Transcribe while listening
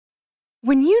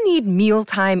When you need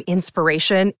mealtime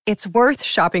inspiration, it's worth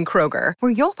shopping Kroger,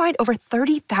 where you'll find over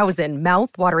 30,000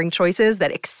 mouth-watering choices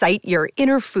that excite your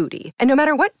inner foodie. And no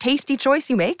matter what tasty choice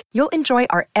you make, you'll enjoy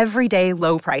our everyday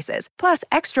low prices, plus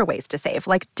extra ways to save,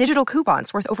 like digital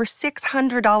coupons worth over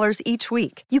 $600 each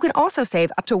week. You can also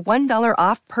save up to $1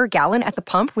 off per gallon at the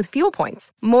pump with fuel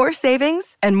points. More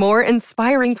savings and more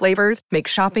inspiring flavors make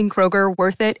shopping Kroger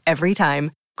worth it every time.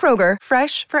 Kroger,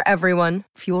 fresh for everyone.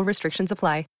 Fuel restrictions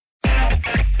apply.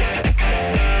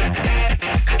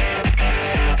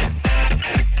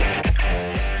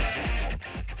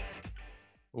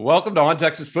 Welcome to On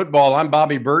Texas Football. I'm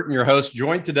Bobby Burton, your host,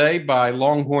 joined today by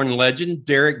Longhorn legend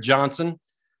Derek Johnson,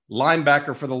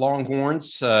 linebacker for the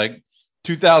Longhorns,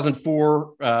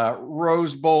 2004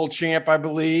 Rose Bowl champ, I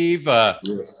believe,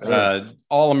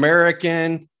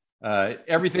 All-American,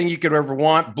 everything you could ever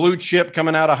want, blue chip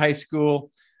coming out of high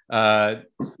school,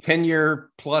 10-year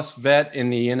plus vet in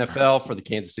the NFL for the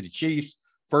Kansas City Chiefs,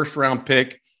 first-round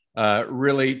pick,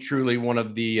 really, truly one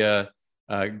of the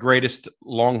greatest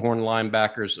Longhorn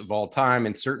linebackers of all time,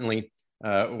 and certainly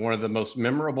one of the most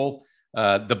memorable.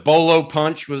 The Bolo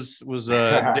punch was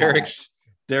Derek's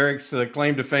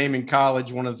claim to fame in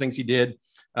college. One of the things he did.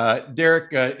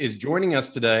 Derek is joining us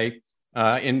today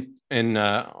in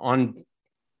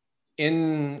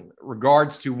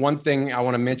regards to one thing I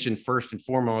want to mention first and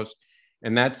foremost,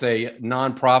 and that's a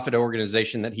nonprofit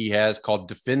organization that he has called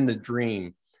Defend the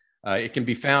Dream. It can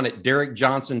be found at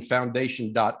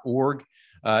DerekJohnsonFoundation.org.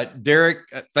 Derek,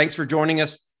 thanks for joining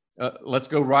us. Let's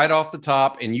go right off the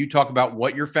top, and you talk about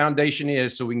what your foundation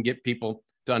is so we can get people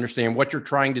to understand what you're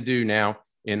trying to do now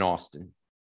in Austin.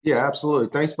 Yeah, absolutely.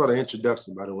 Thanks for the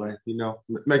introduction, by the way. You know,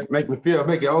 make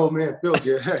an old man feel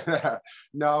good.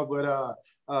 No, but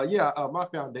my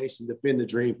foundation, Defend the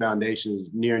Dream Foundation, is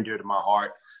near and dear to my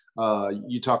heart.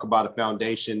 You talk about a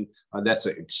foundation that's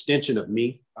an extension of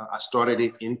me. I started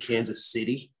it in Kansas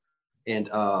City. And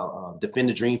Defend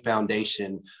the Dream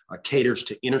Foundation caters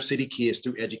to inner city kids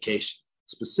through education,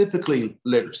 specifically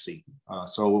literacy.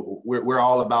 So we're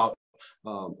all about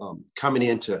coming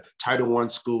into Title I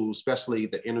schools, especially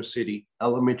the inner city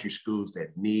elementary schools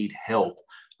that need help,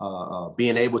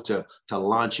 being able to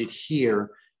launch it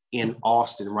here in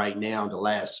Austin right now in the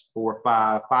last 4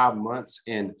 or 5 months.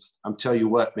 And I'm telling you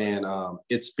what, man,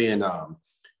 it's been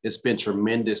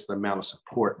tremendous, the amount of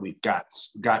support we've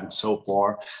gotten so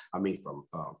far. I mean, from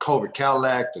Colbert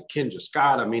Cadillac to Kendra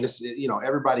Scott. I mean, it's,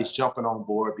 everybody's jumping on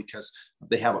board because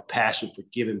they have a passion for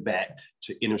giving back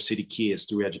to inner city kids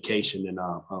through education. And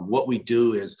what we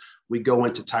do is we go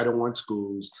into Title I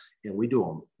schools and we do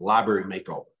a library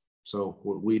makeover. So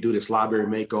we do this library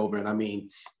makeover. And I mean,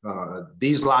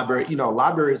 these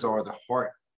libraries are the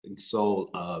heart and soul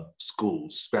of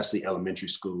schools, especially elementary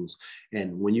schools.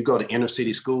 And when you go to inner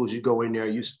city schools, you go in there,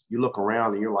 you look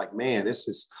around and you're like, man, this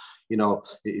is,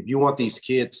 if you want these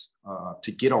kids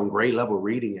to get on grade level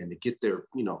reading and to get their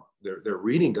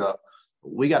reading up,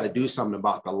 we got to do something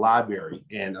about the library.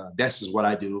 And this is what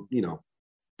I do,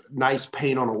 nice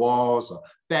paint on the walls,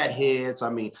 fat heads.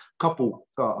 I mean, a couple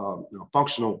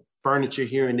functional furniture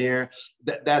here and there.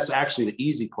 That's actually the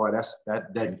easy part.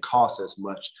 That doesn't cost as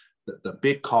much. The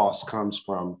big cost comes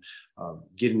from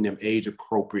getting them age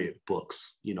appropriate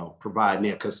books, providing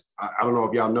it. Because I don't know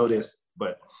if y'all know this,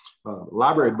 but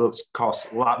library books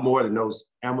cost a lot more than those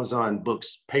Amazon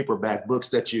books, paperback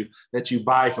books that you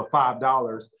buy for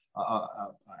 $5.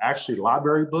 Actually,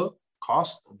 library book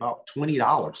costs about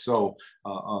 $20. So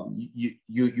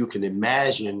you can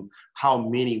imagine how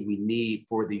many we need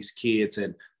for these kids.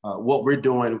 And what we're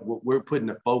doing, we're putting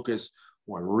the focus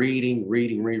on reading.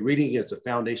 Reading is the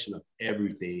foundation of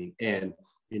everything. And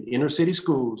in inner city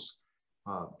schools,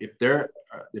 if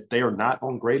they are not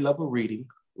on grade level reading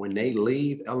when they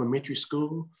leave elementary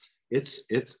school, it's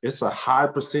a high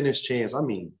percentage chance. I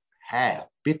mean,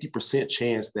 50%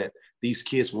 chance that these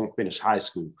kids won't finish high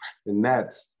school. And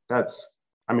that's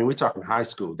we're talking high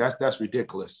school. That's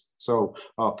ridiculous. So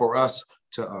for us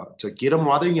to get them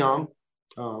while they're young.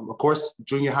 Of course,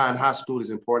 junior high and high school is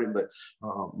important, but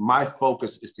my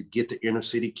focus is to get the inner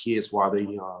city kids while they're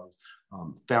young,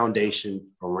 foundation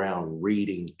around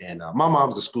reading. And my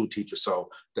mom's a school teacher, so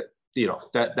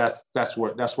that's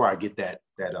where I get that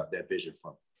vision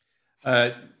from.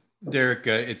 Derek,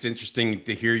 it's interesting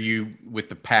to hear you with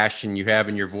the passion you have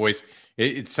in your voice.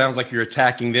 It sounds like you're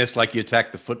attacking this like you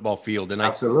attacked the football field. And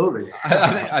absolutely.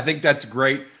 I think that's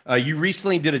great. You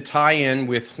recently did a tie-in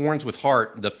with Horns with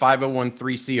Heart, the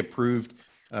 501(c) approved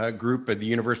group at the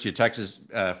University of Texas,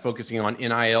 focusing on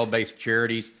NIL-based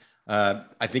charities.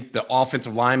 I think the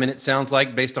offensive linemen, it sounds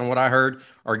like, based on what I heard,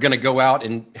 are going to go out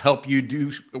and help you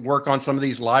do work on some of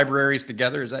these libraries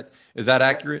together. Is that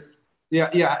accurate?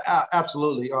 Yeah,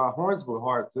 absolutely. Horns with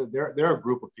Hearts, they're a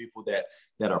group of people that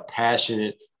are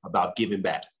passionate about giving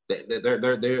back.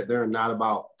 They're not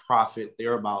about profit.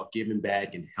 They're about giving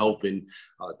back and helping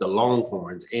the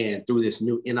Longhorns. And through this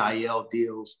new NIL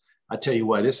deals, I tell you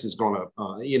what, this is going to,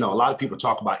 a lot of people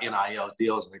talk about NIL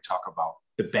deals and they talk about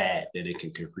the bad that it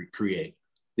can create.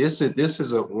 This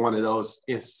is one of those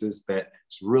instances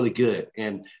that's really good.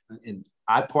 And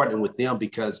I partner with them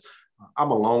because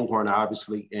I'm a Longhorn,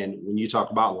 obviously. And when you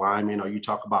talk about linemen or you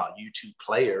talk about YouTube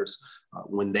players,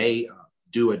 when they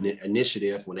do an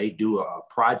initiative, when they do a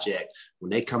project, when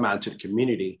they come out into the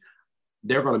community,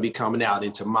 they're going to be coming out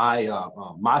into my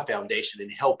foundation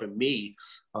and helping me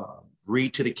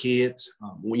read to the kids.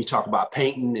 When you talk about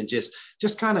painting and just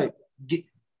kind of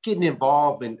getting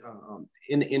involved in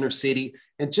the inner city,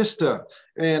 and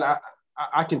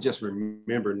I can just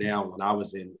remember now when I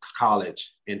was in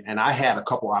college and I had a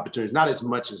couple opportunities, not as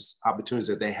much as opportunities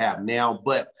that they have now,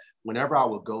 but whenever I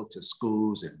would go to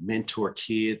schools and mentor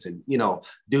kids and,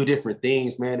 do different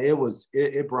things, man,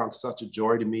 it brought such a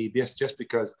joy to me just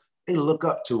because they look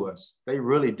up to us. They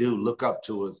really do look up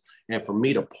to us. And for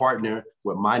me to partner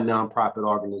with my nonprofit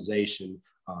organization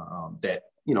that,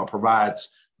 provides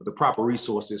the proper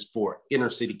resources for inner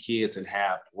city kids and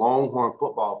have Longhorn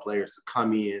football players to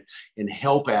come in and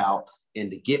help out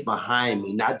and to get behind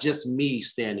me, not just me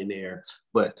standing there,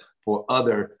 but for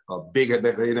other bigger,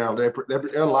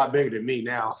 they're a lot bigger than me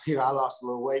now. I lost a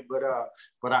little weight, but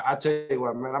I tell you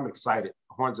what, man, I'm excited.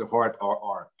 Horns of Heart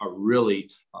are really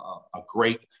a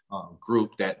great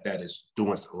group that is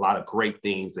doing a lot of great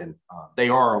things, and they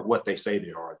are what they say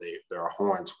they are. They are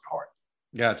Horns of Heart.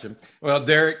 Gotcha. Well,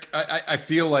 Derek, I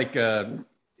feel like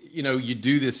you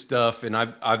do this stuff, and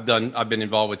I've been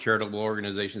involved with charitable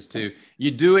organizations too.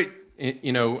 You do it,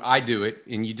 I do it,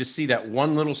 and you just see that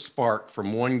one little spark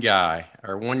from one guy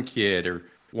or one kid or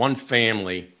one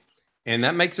family, and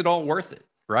that makes it all worth it,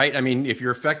 right? I mean, if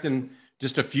you're affecting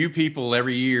just a few people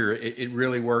every year, it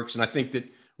really works. And I think that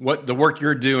what the work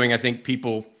you're doing, I think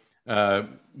people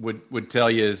would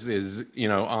tell you is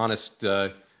honest.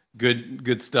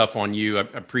 Good stuff on you. I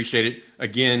appreciate it.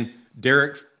 Again,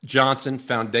 Derek Johnson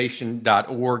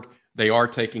Foundation.org. They are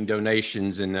taking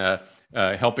donations and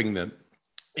helping the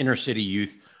inner city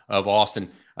youth of Austin,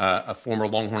 a former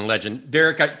Longhorn legend.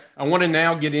 Derek, I want to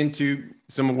now get into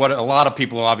some of what a lot of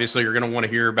people obviously are going to want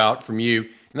to hear about from you,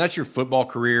 and that's your football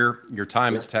career, your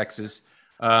time at Texas.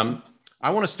 I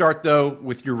want to start, though,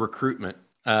 with your recruitment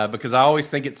because I always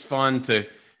think it's fun to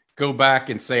go back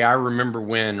and say, I remember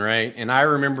when, right? And I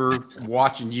remember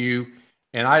watching you,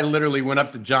 and I literally went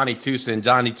up to Johnny Tusa, and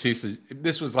Johnny Tusa,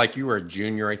 this was like you were a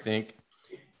junior, I think.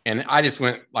 And I just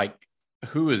went like,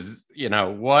 who is,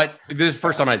 what? This is the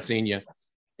first time I'd seen you.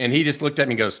 And he just looked at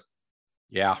me and goes,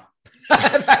 yeah.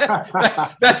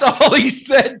 That's all he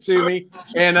said to me.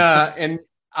 And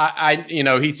I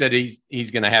he said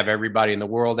he's going to have everybody in the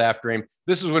world after him.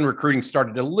 This was when recruiting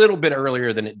started a little bit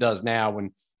earlier than it does now,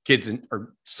 when kids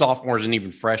or sophomores and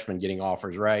even freshmen getting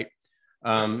offers, right?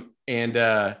 But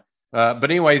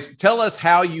anyways, tell us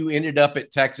how you ended up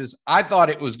at Texas. I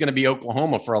thought it was going to be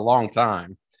Oklahoma for a long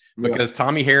time because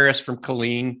Tommy Harris from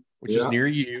Killeen, which is near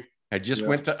you, had just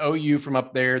went to OU from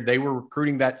up there. They were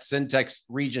recruiting that Centex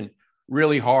region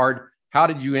really hard. How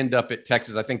did you end up at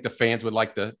Texas? I think the fans would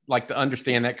like to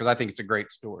understand that because I think it's a great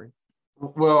story.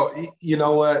 Well, you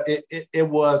know what? It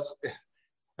was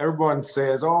 – everyone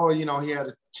says, he had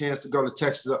a chance to go to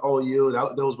Texas or OU.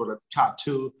 Those were the top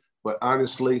two. But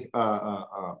honestly,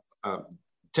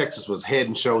 Texas was head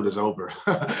and shoulders over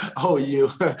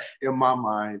OU in my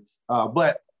mind.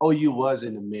 But OU was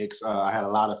in the mix. I had a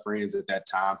lot of friends at that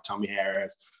time, Tommy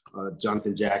Harris,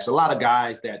 Jonathan Jackson, a lot of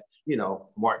guys that,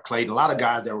 Mark Clayton, a lot of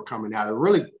guys that were coming out,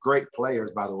 really great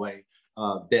players, by the way.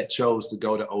 That chose to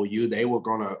go to OU. They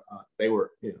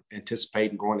were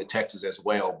anticipating going to Texas as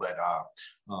well. But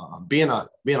being a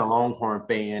Longhorn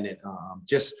fan and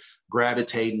just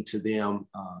gravitating to them,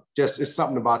 it's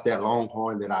something about that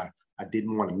Longhorn that I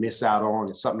didn't want to miss out on.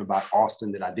 It's something about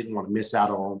Austin that I didn't want to miss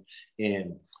out on.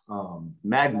 And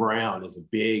Mack Brown is a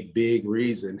big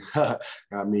reason. I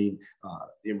mean,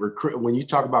 when you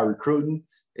talk about recruiting,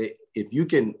 if you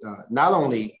can not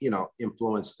only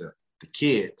influence the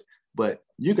kid, but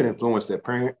you can influence their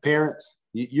parents,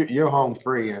 you're home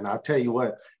free. And I'll tell you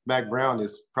what, Mack Brown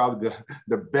is probably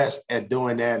the best at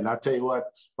doing that. And I tell you what,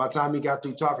 by the time he got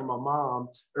through talking to my mom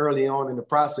early on in the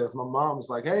process, my mom was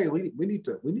like, "Hey, we need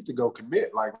to go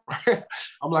commit." Like,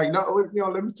 I'm like, "No,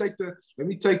 let me take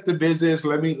the business.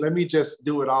 Let me just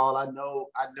do it all. I know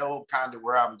kind of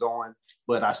where I'm going,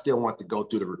 but I still want to go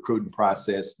through the recruiting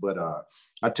process." But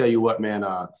I tell you what, man,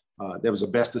 that was the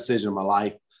best decision of my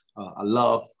life. I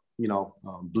love,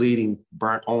 bleeding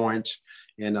burnt orange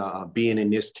and being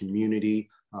in this community.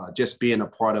 Just being a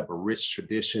part of a rich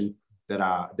tradition that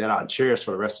I cherish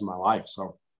for the rest of my life.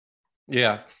 So,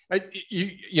 yeah,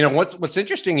 what's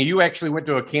interesting, you actually went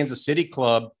to a Kansas City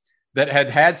club that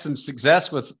had some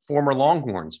success with former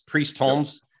Longhorns. Priest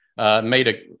Holmes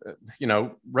resurrected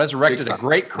a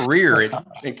great career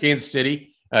in Kansas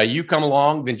City. You come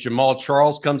along, then Jamal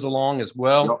Charles comes along as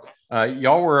well. Yep.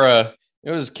 Y'all were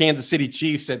it was Kansas City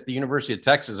Chiefs at the University of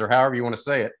Texas, or however you want to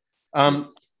say it.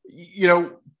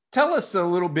 Tell us a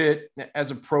little bit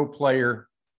as a pro player,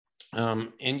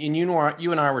 and you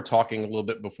and I were talking a little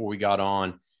bit before we got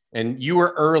on, and you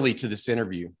were early to this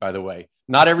interview, by the way.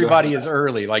 Not everybody is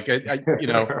early,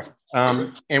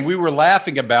 and we were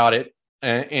laughing about it,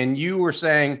 and you were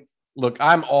saying, "Look,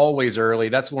 I'm always early."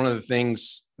 That's one of the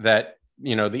things that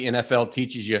the NFL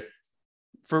teaches you.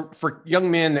 For young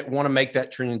men that want to make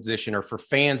that transition, or for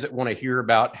fans that want to hear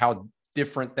about how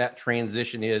different that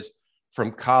transition is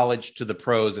from college to the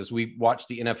pros, as we watched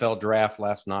the NFL draft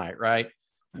last night, right?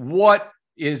 What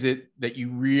is it that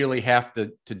you really have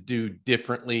to do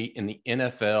differently in the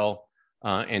NFL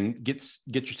and get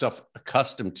yourself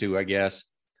accustomed to, I guess,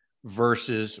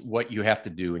 versus what you have to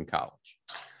do in college?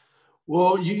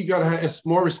 Well, you got to have, it's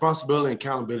more responsibility and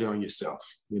accountability on yourself.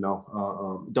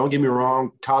 Don't get me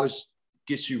wrong, college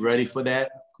gets you ready for that.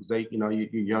 You're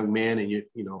young men, and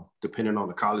depending on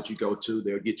the college you go to,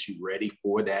 they'll get you ready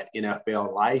for that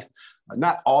NFL life.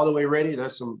 Not all the way ready.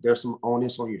 There's some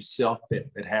onus on yourself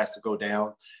that has to go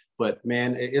down. But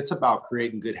man, it's about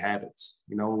creating good habits.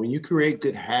 When you create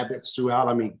good habits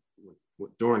throughout,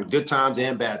 during good times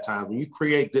and bad times, when you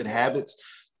create good habits,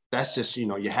 that's just,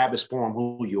 your habits form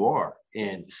who you are.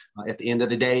 And at the end of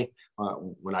the day,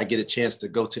 when I get a chance to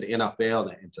go to the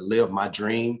NFL and to live my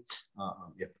dream,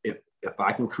 if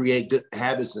I can create good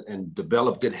habits and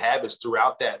develop good habits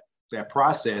throughout that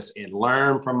process and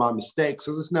learn from my mistakes,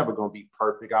 because it's never going to be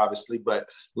perfect, obviously, but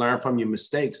learn from your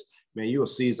mistakes, man, you will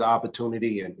seize the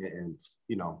opportunity and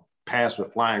pass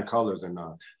with flying colors. And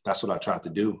that's what I tried to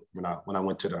do when I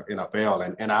went to the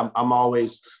NFL. And I'm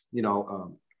always,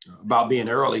 about being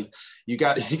early. You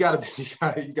got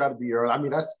to be early.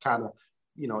 That's kind of,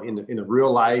 in the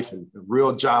real life and the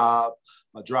real job,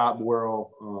 a job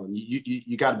world,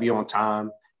 you got to be on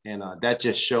time, and that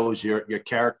just shows your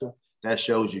character. That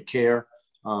shows you care.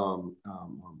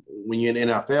 When you're in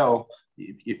the NFL,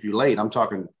 if you're late, I'm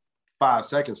talking 5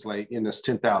 seconds late, and it's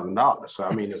 $10,000. So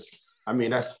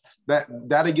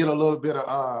that'll get a little bit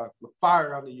of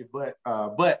fire under your butt,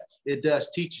 but it does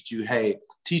teach you, hey,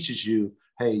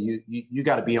 you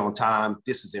got to be on time.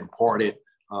 This is important.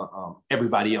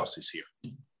 Everybody else is here.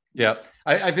 Yeah,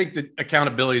 I think that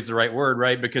accountability is the right word,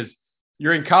 right? Because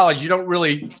you're in college,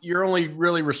 you're only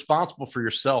really responsible for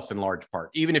yourself in large part,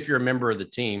 even if you're a member of the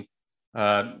team.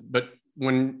 But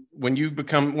when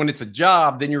it's a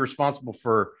job, then you're responsible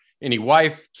for any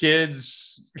wife,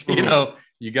 kids.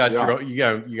 You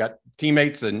got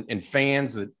teammates and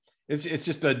fans. That it's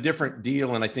just a different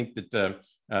deal, and I think that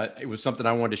it was something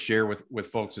I wanted to share with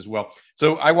folks as well.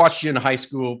 So I watched you in high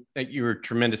school. You were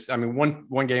tremendous.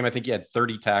 One game, I think you had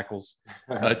 30 tackles,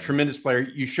 a tremendous player.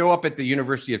 You show up at the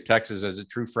University of Texas as a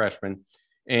true freshman,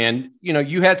 and,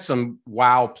 you had some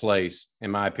wow plays,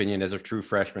 in my opinion, as a true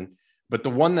freshman. But the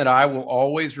one that I will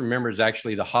always remember is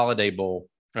actually the Holiday Bowl,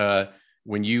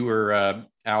 when you were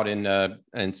out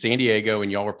in San Diego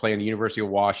and y'all were playing the University of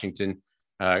Washington.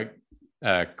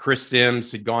 Chris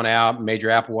Sims had gone out. Major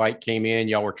Applewhite came in.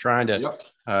 Y'all were trying to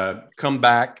come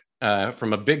back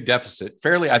from a big deficit.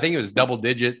 I think it was double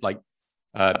digit,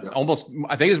 almost.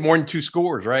 I think it was more than 2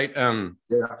 scores, right? And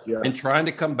trying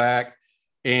to come back.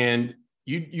 And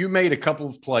you made a couple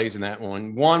of plays in that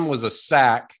one. One was a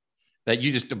sack that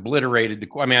you just obliterated.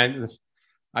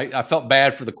 I felt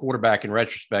bad for the quarterback in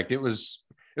retrospect. It was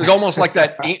almost like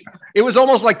that. It was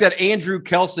almost like that Andrew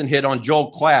Kelson hit on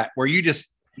Joel Klatt, where you just.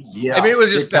 Yeah, it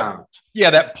was just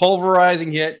that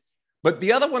pulverizing hit. But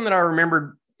the other one that I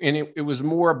remembered, and it was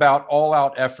more about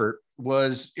all-out effort,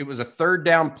 was a 3rd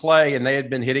down play, and they had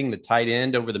been hitting the tight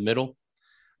end over the middle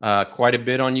quite a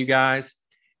bit on you guys.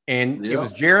 And it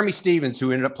was Jeremy Stevens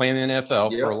who ended up playing in the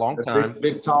NFL for a long time.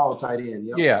 Big, tall tight end.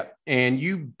 Yep. Yeah. And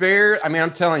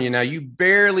I'm telling you now, you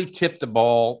barely tipped the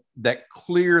ball that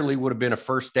clearly would have been a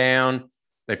first down.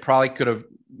 They probably could have,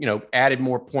 added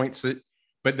more points.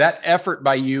 But that effort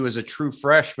by you as a true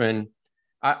freshman,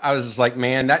 I was just like,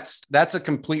 man, that's a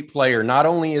complete player. Not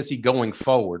only is he going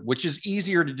forward, which is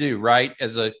easier to do, right?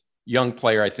 As a young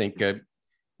player, I think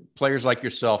players like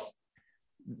yourself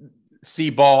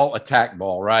see ball, attack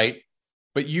ball, right?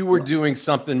 But you were doing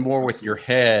something more with your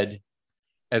head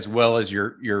as well as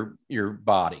your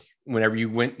body whenever you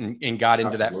went and got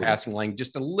into that passing lane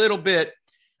just a little bit.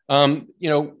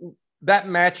 That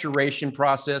maturation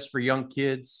process for young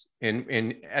kids,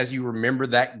 and as you remember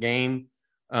that game,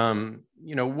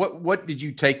 what did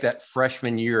you take that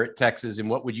freshman year at Texas, and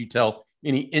what would you tell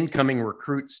any incoming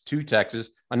recruits to Texas?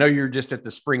 I know you're just at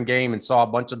the spring game and saw a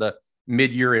bunch of the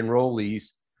mid-year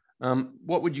enrollees.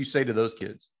 What would you say to those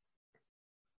kids?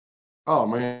 Oh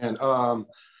man,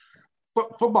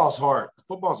 football's hard.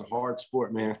 Football's a hard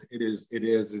sport, man. It is.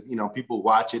 People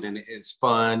watch it and it's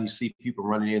fun. You see people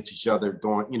running into each other,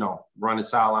 running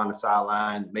sideline to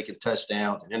sideline, making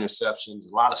touchdowns and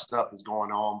interceptions. A lot of stuff is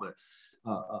going on, but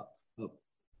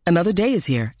Another day is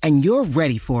here and you're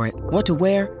ready for it. What to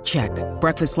wear? Check.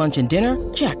 Breakfast, lunch, and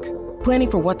dinner? Check.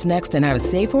 Planning for what's next and how to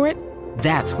save for it?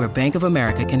 That's where Bank of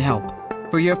America can help.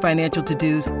 For your financial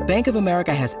to-dos, Bank of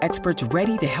America has experts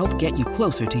ready to help get you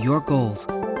closer to your goals.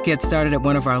 Get started at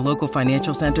one of our local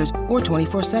financial centers or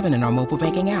 24/7 in our mobile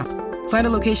banking app. Find a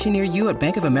location near you at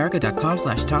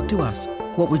bankofamerica.com/talktous.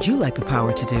 What would you like the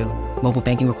power to do? Mobile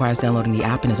banking requires downloading the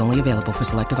app and is only available for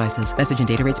select devices. Message and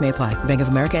data rates may apply. Bank of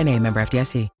America N.A., member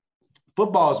FDIC.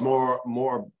 Football is more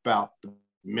about the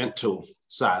mental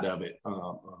side of it.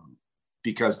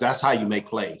 Because that's how you make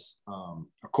plays.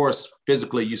 Of course,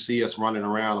 physically, you see us running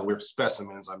around and we're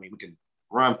specimens. I mean, we can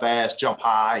run fast, jump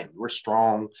high, and we're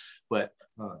strong. But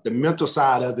the mental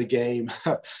side of the game,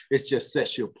 it just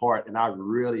sets you apart. And I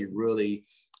really, really,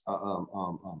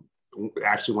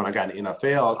 actually, when I got in the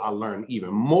NFL, I learned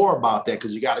even more about that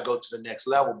because you got to go to the next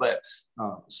level. But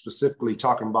specifically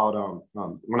talking about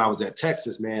when I was at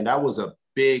Texas, man, that was a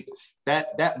big,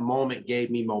 that moment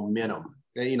gave me momentum.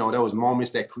 There was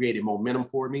moments that created momentum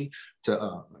for me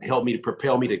to help me to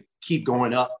propel me to keep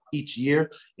going up each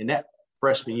year. And that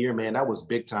freshman year, man, that was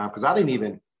big time because I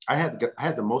had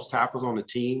the most tackles on the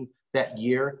team that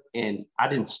year, and I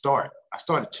didn't start. I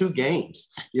started 2 games,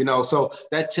 so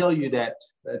that tells you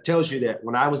that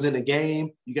when I was in a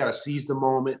game, you got to seize the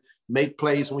moment, make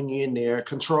plays when you're in there,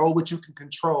 control what you can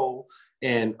control.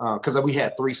 And because we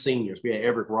had 3 seniors, we had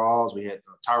Everett Rawls, we had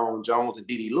Tyrone Jones, and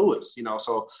D.D. Lewis, and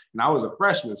I was a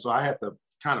freshman, so I had to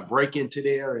kind of break into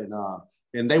there,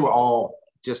 and they were all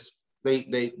just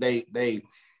they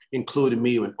included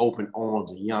me with open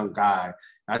arms, a young guy.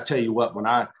 I tell you what, when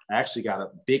I actually got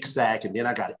a big sack and then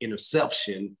I got an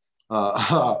interception,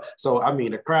 so I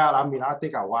mean the crowd, I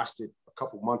think I watched it a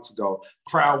couple months ago.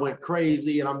 Crowd went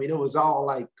crazy, and it was all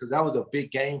like because that was a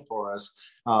big game for us.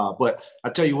 But I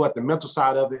tell you what, the mental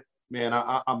side of it, man,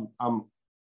 I'm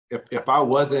if I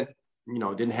wasn't,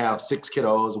 didn't have 6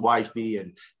 kiddos, wifey,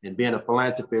 and being a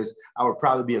philanthropist, I would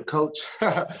probably be a coach.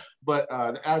 But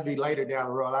that'd be later down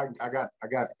the road. I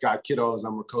got kiddos.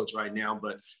 I'm a coach right now,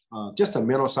 but just the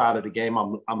mental side of the game,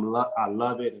 I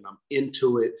love it, and I'm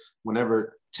into it.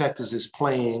 Whenever Texas is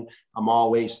playing, I'm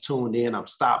always tuned in. I'm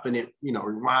stopping it,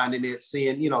 rewinding it,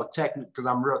 seeing, because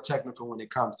I'm real technical when it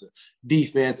comes to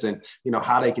defense and,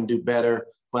 how they can do better.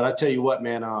 But I tell you what,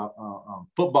 man,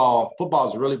 football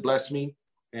has really blessed me,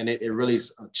 and it really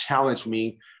challenged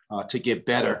me to get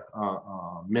better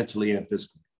mentally and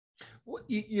physically.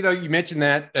 You mentioned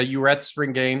that you were at the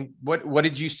spring game. What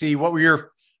did you see? What were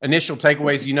your initial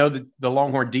takeaways? The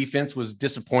Longhorn defense was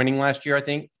disappointing last year, I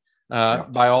think.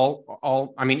 By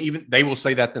all, even they will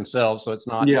say that themselves. So it's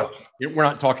not, we're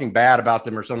not talking bad about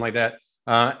them or something like that.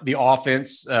 The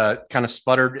offense kind of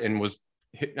sputtered and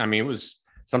it was,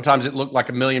 sometimes it looked like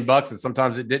 $1 million and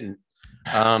sometimes it didn't.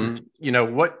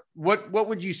 What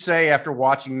would you say after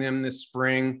watching them this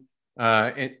spring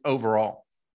overall?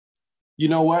 You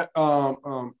know what?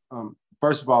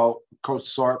 First of all, Coach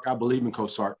Sark, I believe in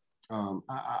Coach Sark.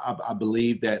 I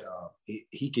believe that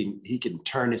he can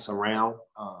turn this around.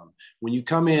 When you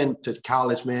come into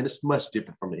college, man, it's much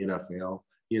different from the NFL.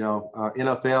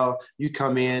 NFL, you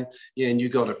come in and you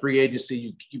go to free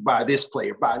agency, you buy this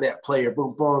player, buy that player,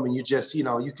 boom, boom, and you just, you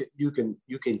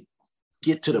can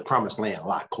get to the promised land a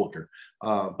lot quicker.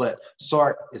 But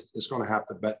Sark is going to have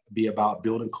to be about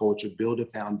building culture, building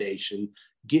foundation,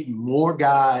 getting more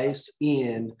guys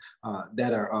in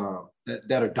that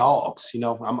are dogs.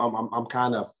 I'm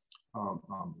kind of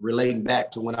relating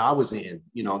back to when I was in,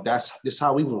 this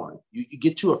how we won. You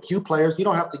get you a few players. You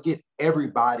don't have to get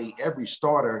everybody, every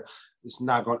starter. It's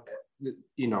not going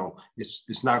to,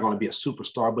 it's not going to be a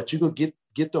superstar, but you go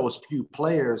get those few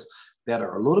players that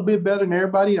are a little bit better than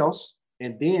everybody else.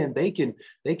 And then they can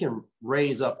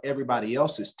raise up everybody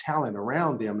else's talent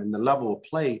around them and the level of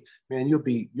play. Man, you'll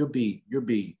be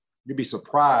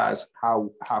surprised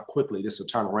how quickly this will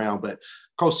turn around. But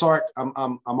Coach Sark,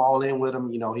 I'm all in with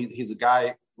him. He's a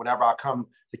guy. Whenever I come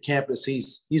to campus,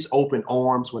 he's open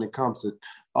arms when it comes to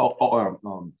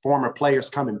former players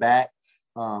coming back.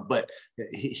 But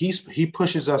he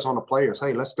pushes us on the players.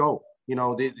 Hey, let's go.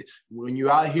 When you're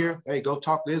out here, hey, go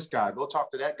talk to this guy. Go talk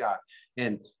to that guy.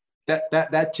 And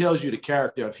that tells you the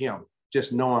character of him.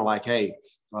 Just knowing, like, hey,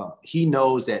 he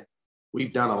knows that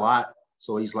we've done a lot.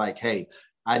 So he's like, hey,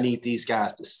 I need these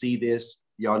guys to see this.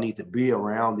 Y'all need to be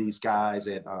around these guys.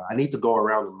 And I need to go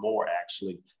around them more,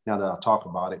 actually, now that I'll talk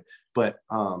about it. But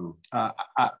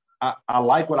I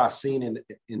like what I've seen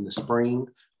in the spring.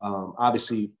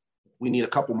 Obviously, we need a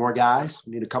couple more guys.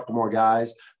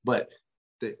 But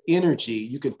the energy,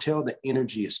 you can tell the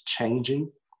energy is changing.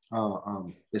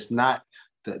 It's not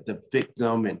the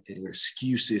victim and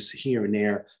excuses here and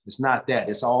there. It's not that.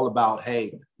 It's all about,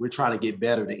 hey, we're trying to get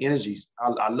better. The energy,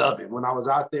 I love it. When I was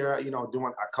out there, I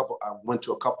went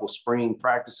to a couple of spring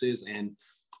practices, and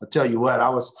I tell you what,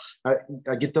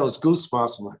 I get those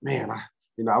goosebumps. I'm like, man,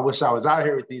 I wish I was out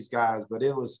here with these guys. But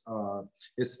it was,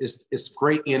 it's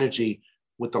great energy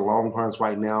with the Longhorns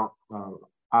right now.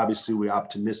 Obviously, we're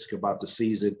optimistic about the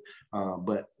season,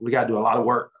 but we got to do a lot of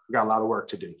work. We got a lot of work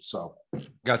to do. So,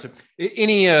 gotcha.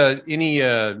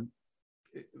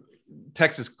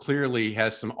 Texas clearly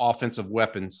has some offensive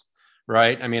weapons,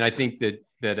 right? I mean, I think that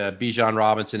Bijan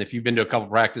Robinson, if you've been to a couple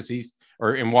practices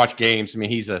and watch games, I mean,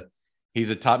 he's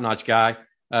a top-notch guy.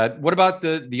 What about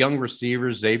the young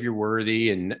receivers, Xavier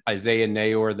Worthy and Isaiah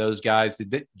Nayor, those guys?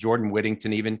 Jordan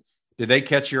Whittington even, did they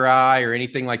catch your eye or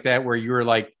anything like that where you were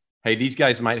like, hey, these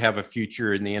guys might have a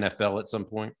future in the NFL at some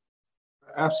point?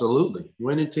 Absolutely.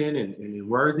 Whittington and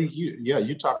Worthy,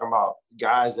 you're talking about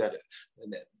guys that,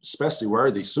 especially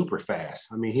Worthy, super fast.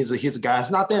 I mean, he's a guy,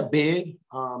 it's not that big.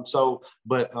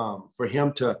 But for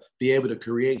him to be able to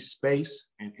create space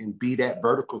and be that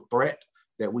vertical threat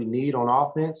that we need on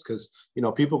offense, because,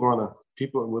 people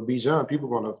with Bijan,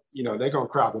 they're going to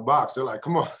crowd the box. They're like,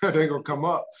 come on, they're going to come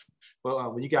up.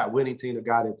 But when you got Whittington, a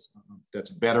guy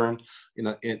that's a veteran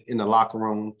in the locker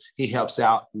room, he helps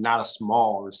out. Not a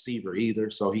small receiver either,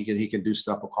 so he can do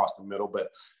stuff across the middle. But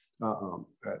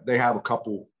they have a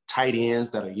couple tight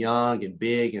ends that are young and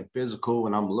big and physical,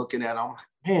 and I'm looking at them.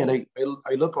 Man, they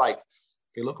look like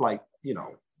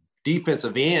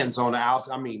defensive ends on the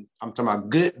outside. I mean, I'm talking about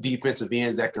good defensive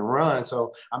ends that can run.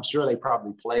 So I'm sure they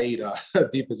probably played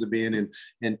defensive end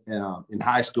in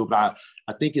high school. But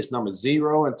I think it's number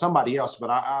 0 and somebody else.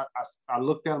 But I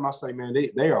looked at them. I say, man,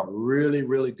 they are really,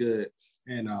 really good.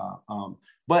 And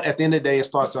but at the end of the day, it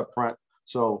starts up front.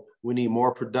 So we need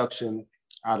more production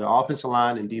out of the offensive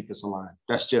line and defensive line.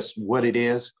 That's just what it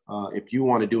is. If you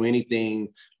want to do anything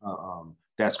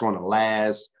that's going to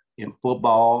last in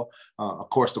football, of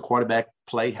course, the quarterback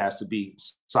play has to be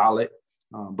solid,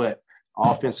 but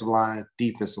offensive line,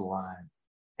 defensive line,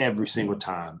 every single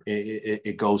time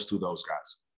it goes through those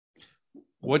guys.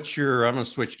 I'm going to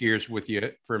switch gears with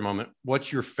you for a moment.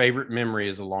 What's your favorite memory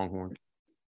as a Longhorn?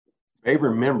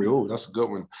 Favorite memory? Oh, that's a good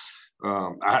one.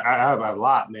 I have a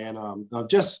lot, man.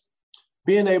 Just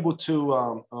being able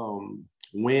to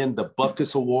win the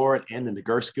Butkus Award and the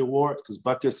Nagurski Award, because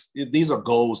Butkus, these are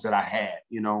goals that I had,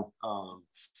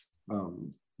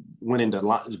 winning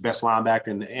the best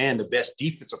linebacker and the best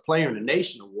defensive player in the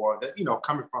nation award, that,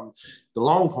 coming from the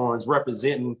Longhorns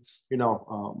representing,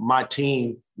 my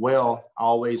team well. I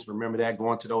always remember that,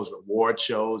 going to those award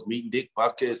shows, meeting Dick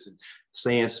Butkus and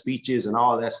saying speeches and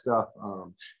all that stuff.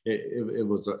 It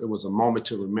was a moment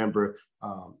to remember.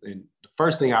 And the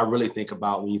first thing I really think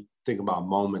about when you think about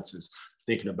moments is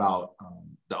thinking about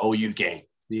the OU game,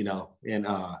 and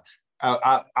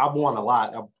I've won a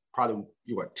lot. I'm probably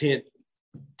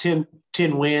 10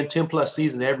 win, 10 plus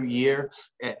season every year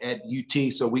at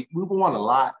UT. So we won a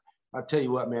lot. I tell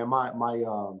you what, man, my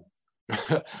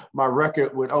my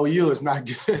record with OU is not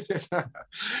good.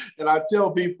 And I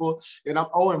tell people, and I'm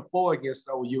 0-4 against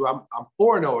OU. I'm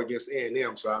 4-0 against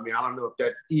A&M. So I mean, I don't know if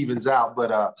that evens out,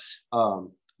 but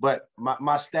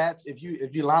my stats, if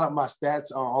you line up my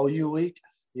stats on OU week,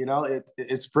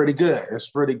 it's pretty good. It's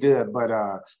pretty good, but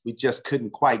we just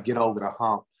couldn't quite get over the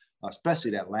hump,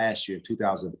 especially that last year,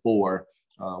 2004.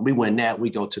 We win that, we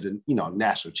go to the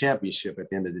national championship at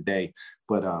the end of the day.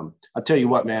 But I tell you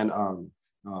what, man,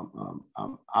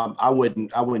 I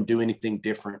wouldn't do anything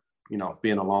different.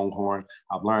 Being a Longhorn,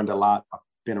 I've learned a lot. I've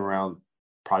been around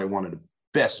probably one of the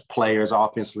best players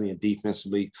offensively and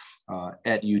defensively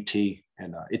at UT,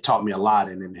 and it taught me a lot,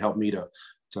 and it helped me to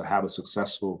have a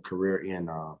successful career in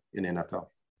NFL.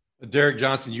 Derek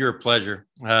Johnson, you're a pleasure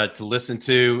to listen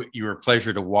to. You're a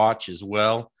pleasure to watch as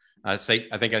well. I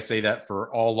think I say that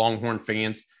for all Longhorn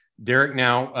fans. Derek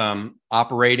now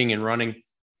operating and running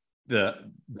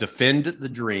the Defend the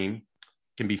Dream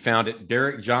can be found at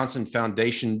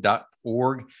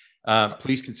DerekJohnsonFoundation.org.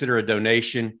 Please consider a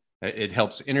donation. It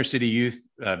helps inner city youth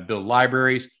build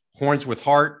libraries. Horns with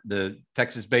Heart, the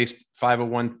Texas-based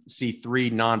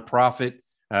 501c3 nonprofit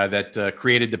that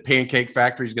created the Pancake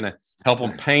Factory, is going to help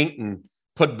them paint and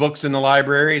put books in the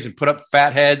libraries and put up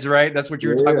fat heads, right? That's what you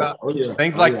were talking about. Oh, yeah.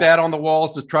 Things like that on the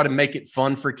walls to try to make it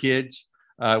fun for kids,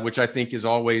 which I think is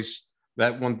always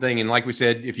that one thing. And like we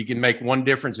said, if you can make one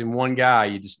difference in one guy,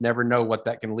 you just never know what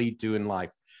that can lead to in life.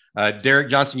 Derek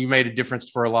Johnson, you made a difference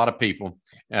for a lot of people.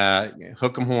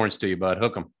 Hook 'em horns to you, bud.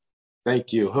 Hook 'em.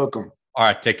 Thank you. Hook 'em. All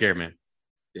right. Take care, man.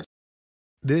 Yes.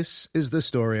 This is the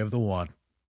story of the one.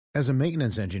 As a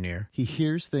maintenance engineer, he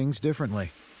hears things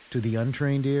differently. To the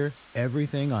untrained ear,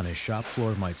 everything on his shop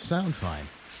floor might sound fine,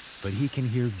 but he can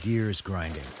hear gears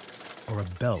grinding or a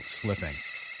belt slipping.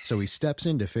 So he steps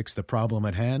in to fix the problem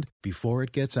at hand before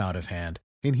it gets out of hand.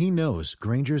 And he knows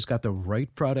Grainger's got the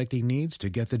right product he needs to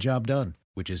get the job done,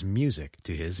 which is music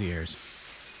to his ears.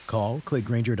 Call, click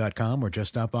Grainger.com, or just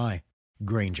stop by.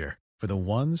 Grainger, for the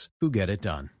ones who get it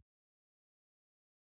done.